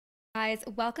Guys,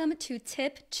 welcome to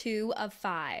tip 2 of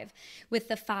 5 with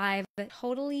the 5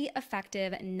 totally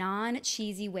effective,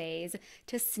 non-cheesy ways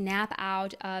to snap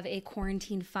out of a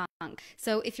quarantine funk.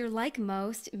 So if you're like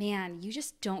most, man, you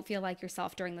just don't feel like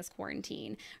yourself during this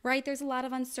quarantine, right? There's a lot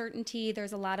of uncertainty.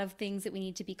 There's a lot of things that we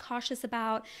need to be cautious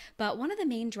about. But one of the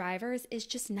main drivers is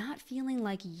just not feeling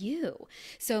like you.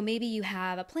 So maybe you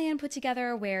have a plan put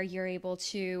together where you're able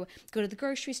to go to the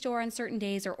grocery store on certain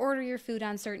days or order your food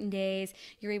on certain days.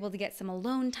 You're able to get some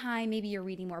alone time. Maybe you're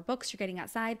reading more books, you're getting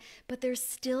outside, but there's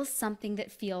still something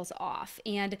that feels off.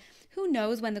 And who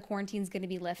knows when the quarantine is going to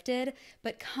be lifted,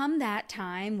 but come that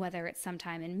time, whether it's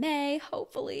sometime in May,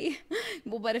 hopefully,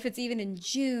 well, but if it's even in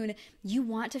June, you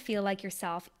want to feel like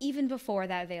yourself even before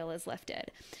that veil is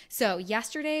lifted. So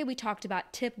yesterday we talked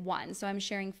about tip 1. So I'm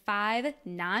sharing 5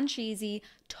 non-cheesy,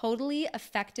 totally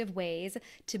effective ways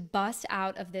to bust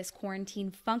out of this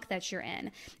quarantine funk that you're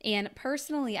in. And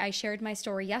personally, I shared my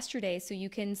story yesterday, so you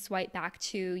can swipe back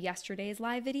to yesterday's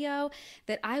live video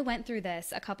that I went through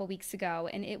this a couple weeks ago,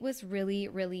 and it was really,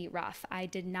 really rough. I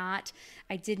did not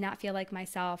feel like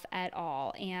myself at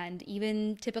all. And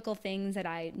even typical things that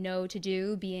I know to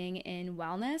do, being in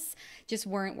wellness, just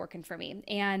weren't working for me.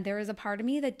 And there was a part of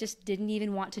me that just didn't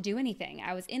even want to do anything.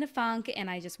 I was in a funk and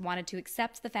I just wanted to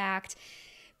accept the fact.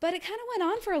 But it kind of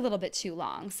went on for a little bit too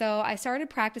long. So I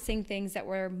started practicing things that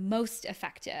were most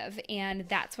effective. And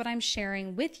that's what I'm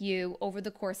sharing with you over the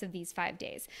course of these 5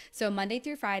 days. So Monday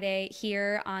through Friday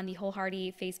here on the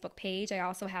Wholehearty Facebook page. I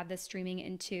also have this streaming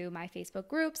into my Facebook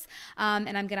groups.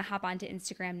 And I'm going to hop onto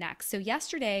Instagram next. So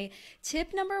yesterday,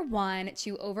 tip number 1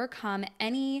 to overcome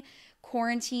any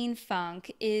quarantine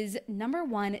funk is number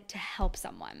 1, to help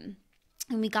someone.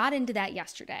 And we got into that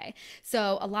yesterday.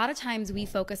 So a lot of times we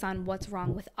focus on what's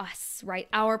wrong with us, right?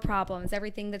 Our problems,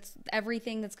 everything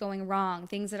that's going wrong,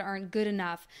 things that aren't good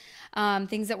enough,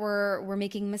 things that we're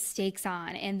making mistakes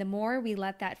on. And the more we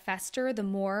let that fester, the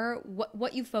more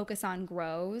what you focus on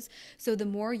grows. So the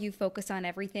more you focus on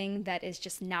everything that is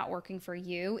just not working for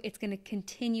you, it's going to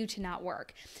continue to not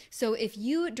work. So if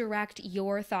you direct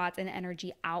your thoughts and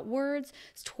energy outwards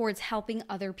towards helping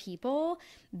other people,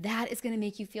 that is going to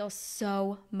make you feel so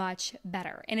much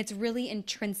better. And it's really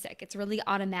intrinsic. It's really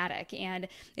automatic, and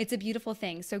it's a beautiful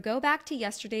thing. So go back to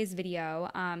yesterday's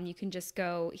video. You can just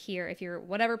go here. If you're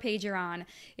whatever page you're on,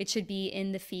 it should be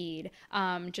in the feed.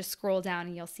 Just scroll down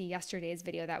and you'll see yesterday's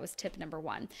video. That was tip number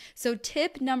 1. So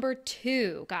tip number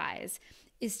 2, guys,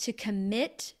 is to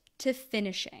commit to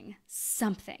finishing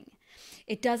something.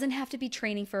 It doesn't have to be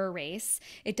training for a race.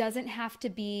 It doesn't have to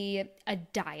be a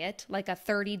diet, like a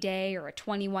 30-day or a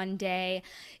 21-day.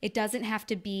 It doesn't have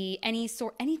to be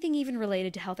anything even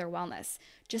related to health or wellness.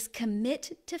 Just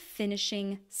commit to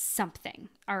finishing something,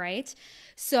 all right?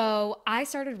 So I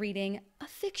started reading a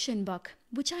fiction book,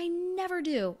 which I never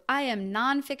do. I am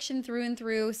nonfiction through and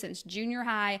through since junior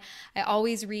high. I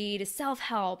always read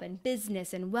self-help and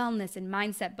business and wellness and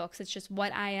mindset books. It's just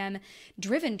what I am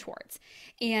driven towards.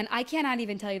 And I cannot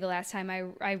even tell you the last time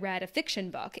I read a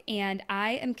fiction book. And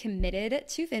I am committed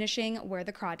to finishing Where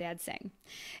the Crawdads Sing.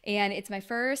 And it's my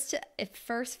first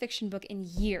fiction book in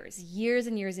years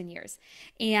and years and years.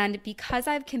 And because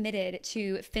I've committed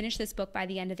to finish this book by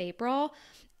the end of April,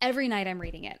 every night I'm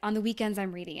reading it. On the weekends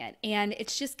I'm reading it. And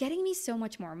it's just getting me so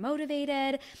much more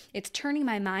motivated. It's turning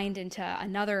my mind into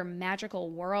another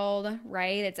magical world,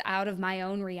 right? It's out of my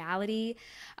own reality.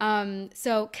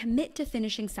 So commit to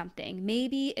finishing something.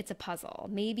 Maybe it's a puzzle.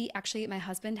 Maybe actually my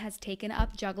husband has taken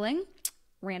up juggling.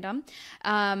 Random.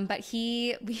 But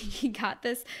he got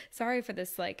this, sorry for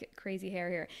this like crazy hair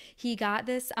here. He got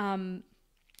this,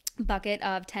 bucket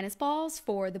of tennis balls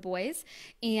for the boys,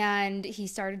 and he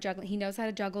started juggling. He knows how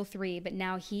to juggle 3, but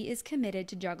now he is committed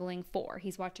to juggling 4.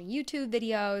 He's watching YouTube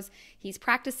videos, he's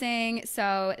practicing,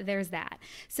 so there's that.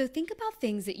 So think about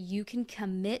things that you can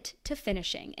commit to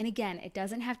finishing. And again, it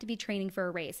doesn't have to be training for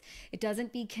a race. It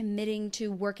doesn't be committing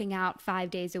to working out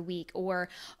 5 days a week or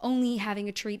only having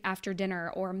a treat after dinner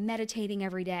or meditating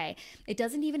every day. It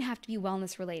doesn't even have to be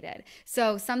wellness related.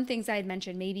 So some things I had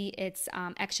mentioned, maybe it's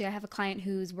actually I have a client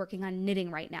who's working on knitting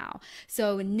right now.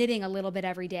 So knitting a little bit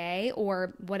every day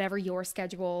or whatever your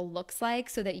schedule looks like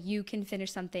so that you can finish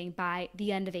something by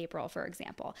the end of April, for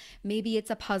example. Maybe it's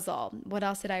a puzzle. What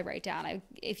else did I write down?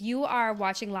 If you are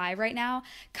watching live right now,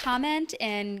 comment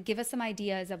and give us some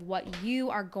ideas of what you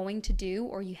are going to do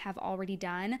or you have already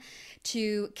done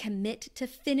to commit to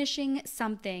finishing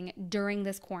something during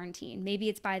this quarantine. Maybe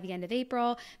it's by the end of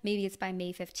April, maybe it's by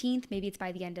May 15th, maybe it's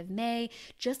by the end of May,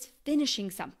 just finishing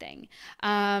something.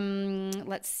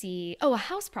 Let's see. Oh, a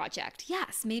house project.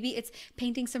 Yes. Maybe it's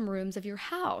painting some rooms of your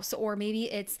house, or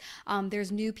maybe it's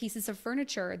there's new pieces of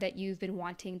furniture that you've been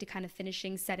wanting to kind of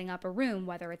finishing setting up a room,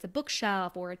 whether it's a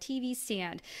bookshelf or a TV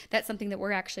stand. That's something that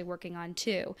we're actually working on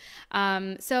too.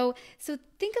 So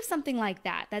think of something like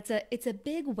that. It's a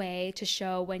big way to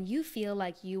show when you feel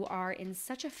like you are in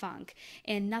such a funk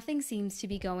and nothing seems to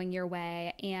be going your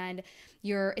way, and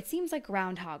it seems like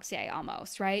Groundhog's Day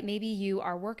almost, right? Maybe you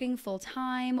are working full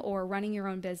time or running your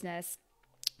own business.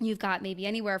 You've got maybe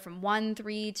anywhere from 1,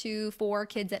 3, 2, 4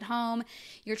 kids at home.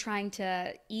 You're trying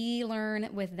to e-learn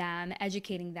with them,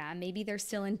 educating them. Maybe they're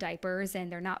still in diapers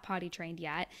and they're not potty trained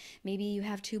yet. Maybe you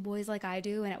have 2 boys like I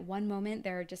do, and at one moment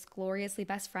they're just gloriously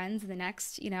best friends, and the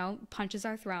next, punches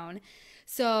are thrown.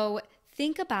 So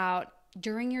think about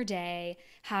during your day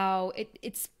how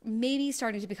it's maybe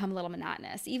starting to become a little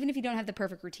monotonous, even if you don't have the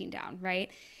perfect routine down, right?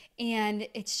 And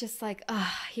it's just like,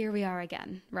 here we are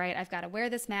again, right? I've got to wear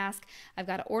this mask. I've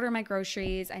got to order my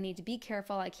groceries. I need to be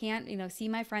careful. I can't, see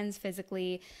my friends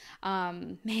physically.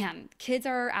 Kids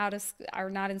are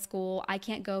not in school. I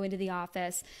can't go into the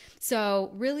office.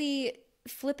 So really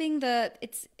flipping the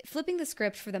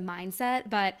script for the mindset,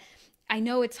 but I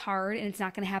know it's hard and it's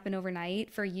not going to happen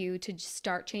overnight for you to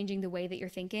start changing the way that you're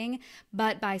thinking,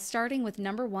 but by starting with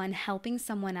number 1, helping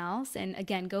someone else. And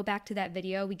again, go back to that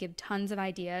video. We give tons of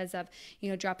ideas of,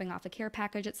 dropping off a care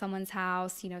package at someone's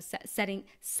house,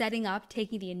 setting up,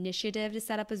 taking the initiative to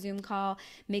set up a Zoom call,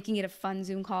 making it a fun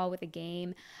Zoom call with a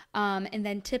game. And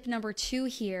then tip number 2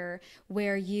 here,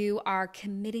 where you are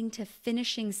committing to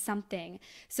finishing something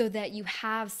so that you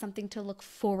have something to look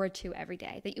forward to every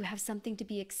day, that you have something to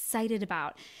be excited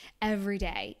about every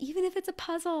day, even if it's a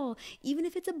puzzle, even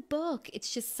if it's a book.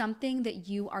 It's just something that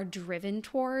you are driven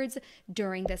towards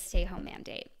during this stay home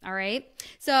mandate. All right.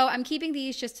 So I'm keeping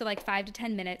these just to like 5 to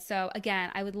 10 minutes. So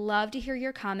again, I would love to hear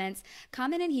your comments.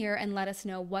 Comment in here and let us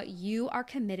know what you are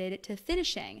committed to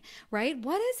finishing, right?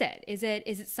 What is it? Is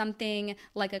it something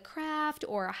like a craft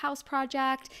or a house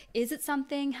project? Is it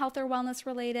something health or wellness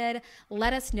related?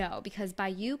 Let us know, because by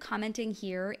you commenting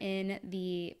here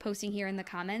posting here in the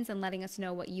comments and letting us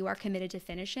know what you are committed to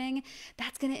finishing,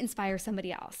 that's going to inspire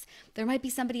somebody else. There might be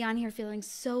somebody on here feeling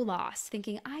so lost,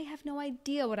 thinking, I have no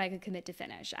idea what I could commit to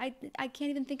finish. I can't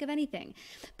even think of anything.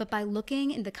 But by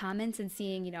looking in the comments and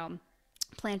seeing,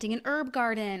 planting an herb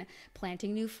garden,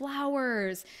 planting new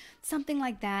flowers, something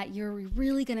like that, you're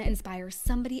really going to inspire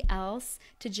somebody else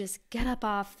to just get up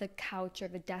off the couch or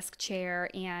the desk chair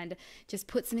and just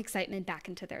put some excitement back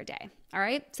into their day. All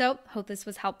right. So hope this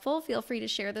was helpful. Feel free to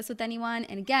share this with anyone.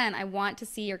 And again, I want to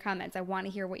see your comments. I want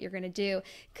to hear what you're going to do,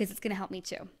 because it's going to help me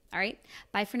too. All right.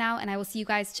 Bye for now. And I will see you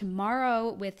guys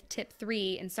tomorrow with tip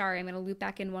 3. And sorry, I'm going to loop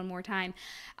back in one more time.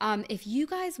 If you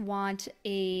guys want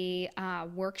a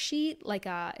worksheet,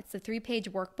 it's a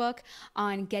 3-page workbook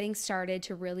on getting started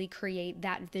to really create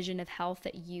that vision of health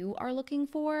that you are looking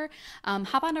for,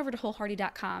 hop on over to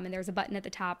wholehearty.com, and there's a button at the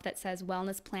top that says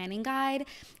Wellness Planning Guide.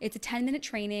 It's a 10-minute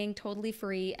training, totally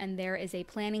free, and there is a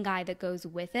planning guide that goes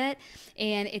with it.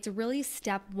 And it's really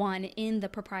step 1 in the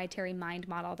proprietary mind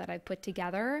model that I've put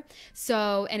together.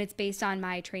 And it's based on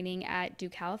my training at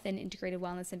Duke Health and integrated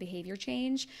wellness and behavior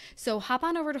change. So hop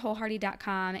on over to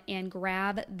wholehearty.com and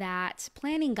grab that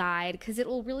planning guide, because it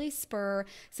will really spur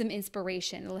some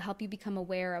inspiration. It'll help you become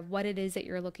aware of what it is that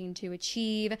you're looking to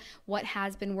achieve, what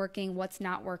has been working, what's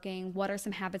not working, what are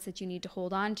some habits that you need to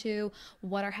hold on to,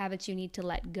 what are habits you need to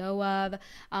let go of,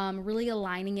 really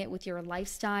aligning it with your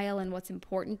lifestyle and what's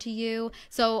important to you.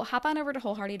 So hop on over to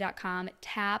wholehearty.com,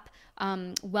 tap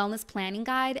Wellness Planning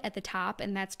Guide at the top,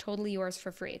 and that's totally yours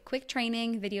for free. Quick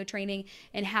training, video training,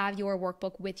 and have your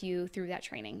workbook with you through that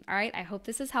training. All right. I hope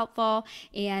this is helpful,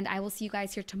 and I will see you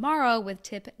guys here tomorrow with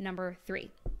tip number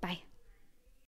 3. Bye.